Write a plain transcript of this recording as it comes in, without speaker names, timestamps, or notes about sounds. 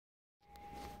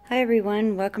Hi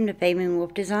everyone, welcome to Faye Moon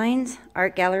Wolf Designs,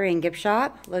 art gallery and gift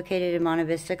shop located in Monte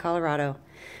Vista, Colorado.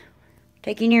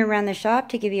 Taking you around the shop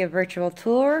to give you a virtual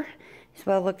tour, as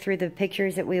well look through the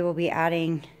pictures that we will be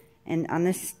adding and on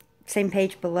this same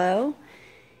page below.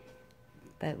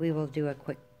 But we will do a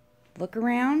quick look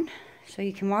around so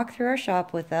you can walk through our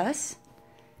shop with us.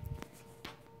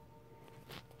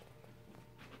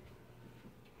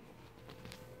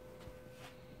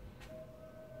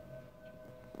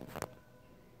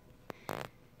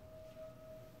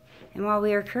 And while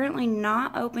we are currently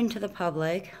not open to the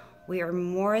public, we are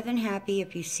more than happy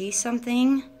if you see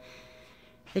something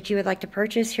that you would like to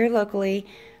purchase here locally.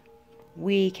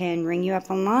 We can ring you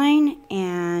up online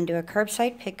and do a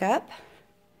curbside pickup.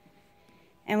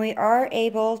 And we are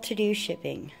able to do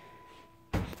shipping.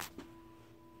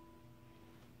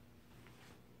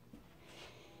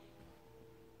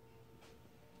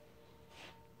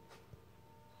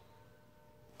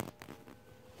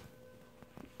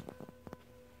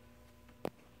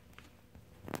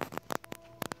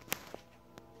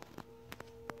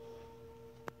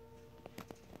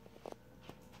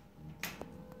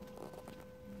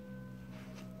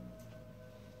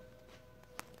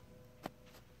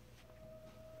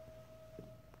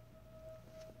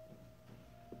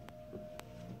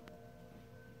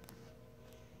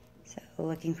 So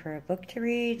looking for a book to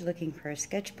read, looking for a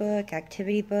sketchbook,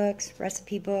 activity books,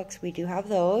 recipe books, we do have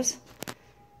those.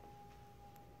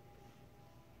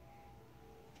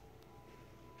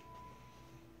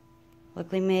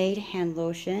 Locally made hand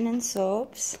lotion and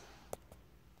soaps.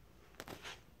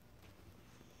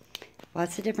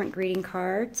 Lots of different greeting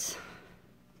cards.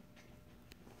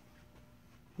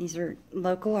 These are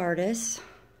local artists.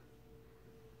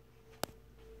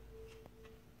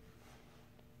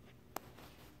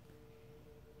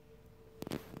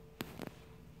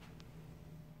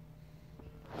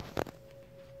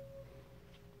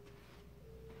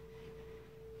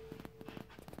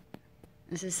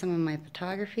 This is some of my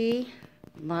photography.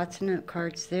 Lots of note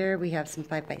cards there. We have some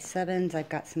 5x7s. I've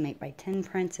got some 8x10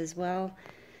 prints as well.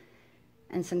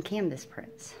 And some canvas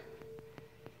prints.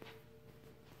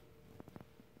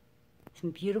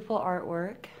 Some beautiful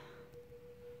artwork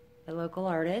by local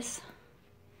artists.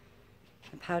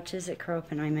 The pouches that Crow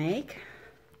and I make.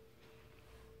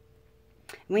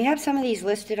 And we have some of these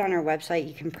listed on our website.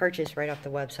 You can purchase right off the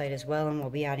website as well, and we'll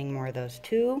be adding more of those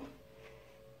too.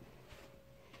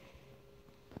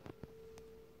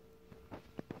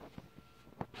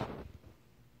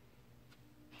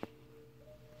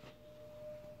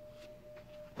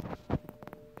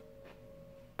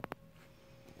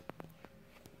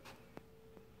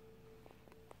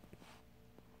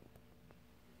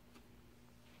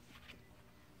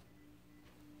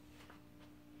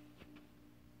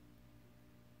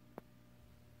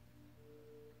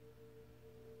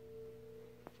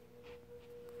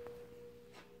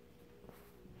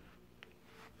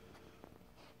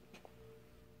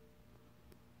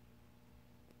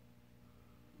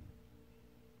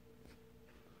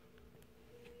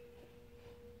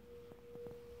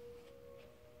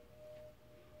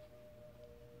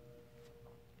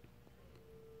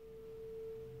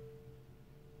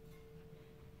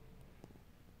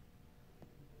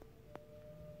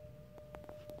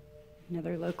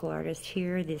 Another local artist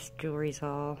here. This jewelry's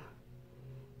all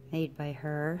made by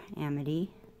her,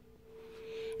 Amity.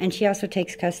 And she also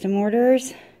takes custom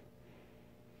orders.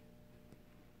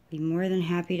 Be more than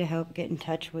happy to help get in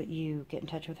touch with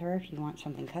her if you want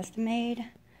something custom made.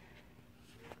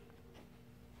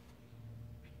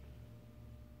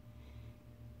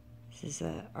 This is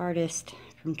an artist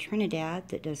from Trinidad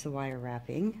that does the wire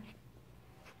wrapping.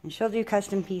 And she'll do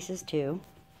custom pieces too.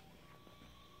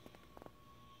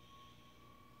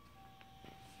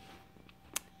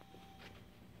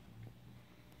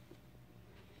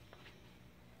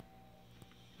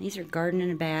 These are garden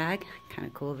in a bag, kind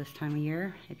of cool this time of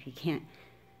year. If you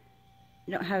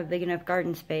don't have a big enough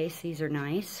garden space, these are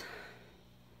nice.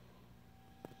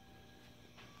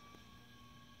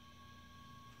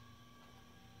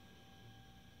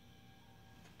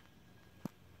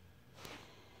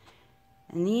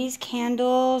 And these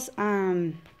candles,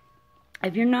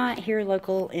 if you're not here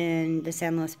local in the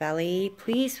San Luis Valley,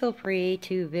 please feel free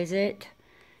to visit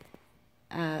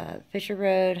Fisher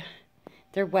Road.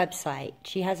 Their website.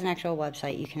 She has an actual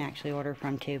website you can actually order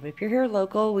from too. But if you're here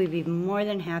local, we'd be more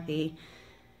than happy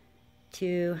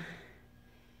to,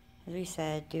 as we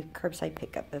said, do curbside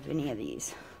pickup of any of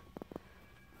these.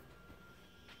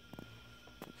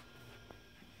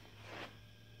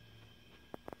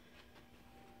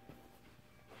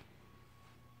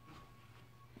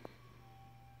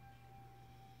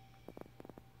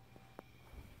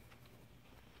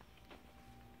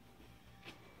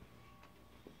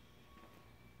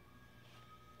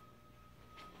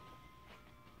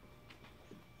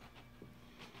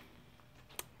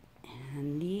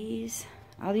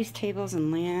 All these tables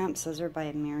and lamps, those are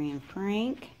by Mary and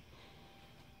Frank.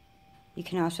 You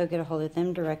can also get a hold of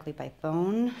them directly by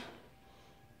phone.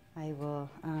 I will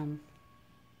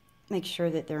make sure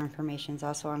that their information is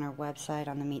also on our website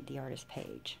on the Meet the Artist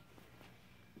page.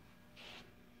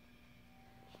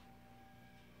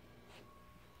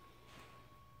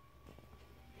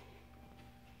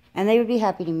 And they would be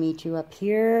happy to meet you up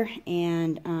here,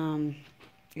 and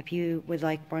if you would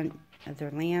like one of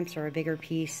their lamps or a bigger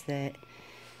piece that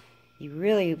you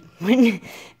really wouldn't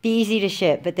be easy to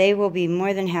ship, but they will be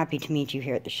more than happy to meet you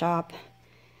here at the shop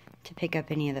to pick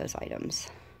up any of those items.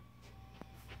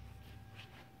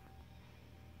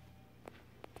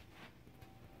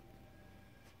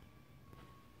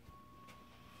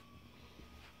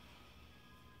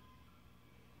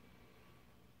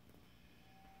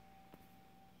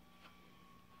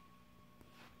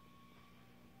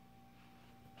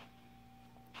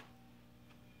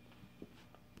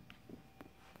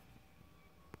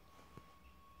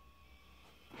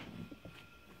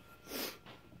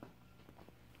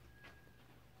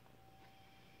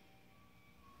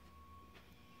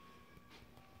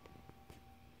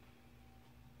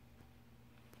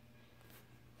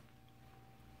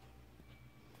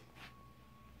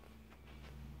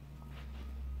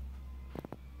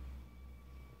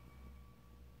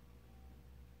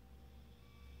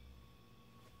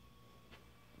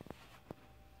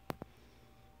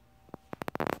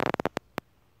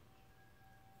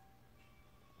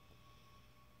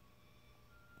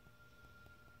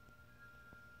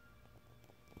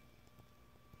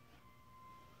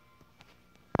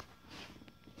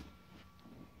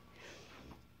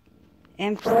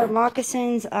 And for our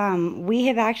moccasins, we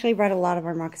have actually brought a lot of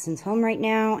our moccasins home right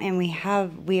now, and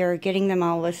we are getting them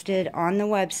all listed on the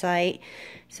website.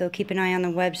 So keep an eye on the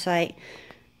website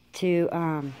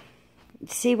to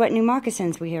see what new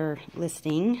moccasins we are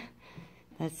listing.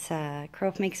 That's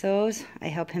Crow makes those. I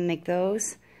help him make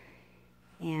those,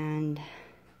 and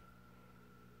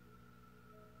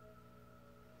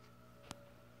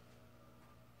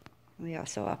we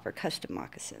also offer custom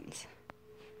moccasins.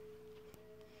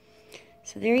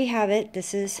 So there you have it.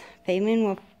 This is Payman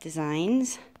Wolf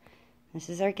Designs. This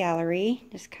is our gallery.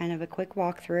 Just kind of a quick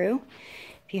walkthrough.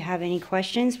 If you have any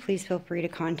questions, please feel free to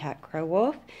contact Crow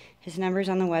Wolf. His number is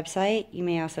on the website. You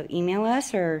may also email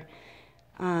us, or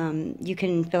you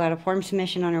can fill out a form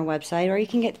submission on our website, or you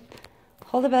can get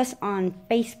hold of us on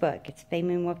Facebook. It's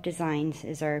Payman Wolf Designs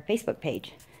is our Facebook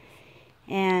page.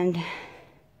 And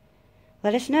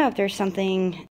let us know if there's something